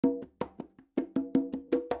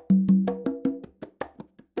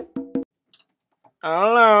I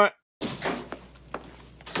don't know it.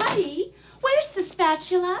 Honey, where's the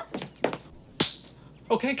spatula?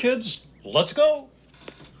 Okay, kids, let's go.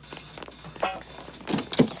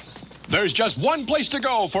 There's just one place to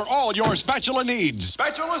go for all your spatula needs.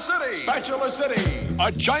 Spatula City! Spatula City!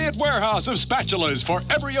 A giant warehouse of spatulas for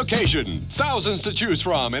every occasion. Thousands to choose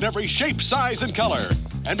from in every shape, size, and color.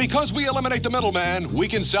 And because we eliminate the middleman, we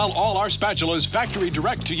can sell all our spatulas factory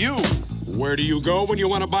direct to you. Where do you go when you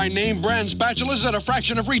want to buy name brand spatulas at a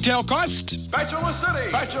fraction of retail cost? Spatula City!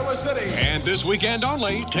 Spatula City! And this weekend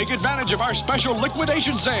only, take advantage of our special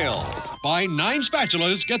liquidation sale. Buy 9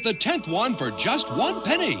 spatulas, get the 10th one for just 1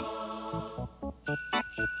 penny.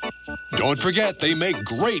 Don't forget, they make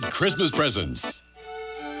great Christmas presents.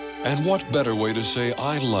 And what better way to say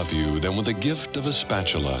I love you than with the gift of a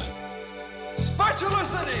spatula? Spatula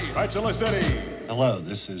City! Spatula City! Hello,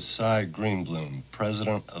 this is Cy Greenbloom,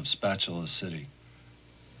 president of Spatula City.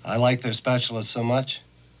 I like their spatulas so much,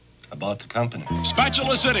 I bought the company.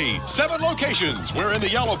 Spatula City, 7 locations. We're in the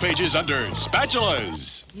yellow pages under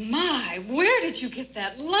spatulas. My, where did you get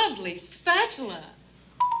that lovely spatula?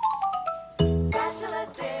 Spatula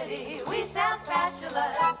City, we sell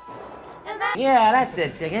spatulas. Yeah, that's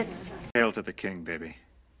it, Ticket. Hail to the king, baby.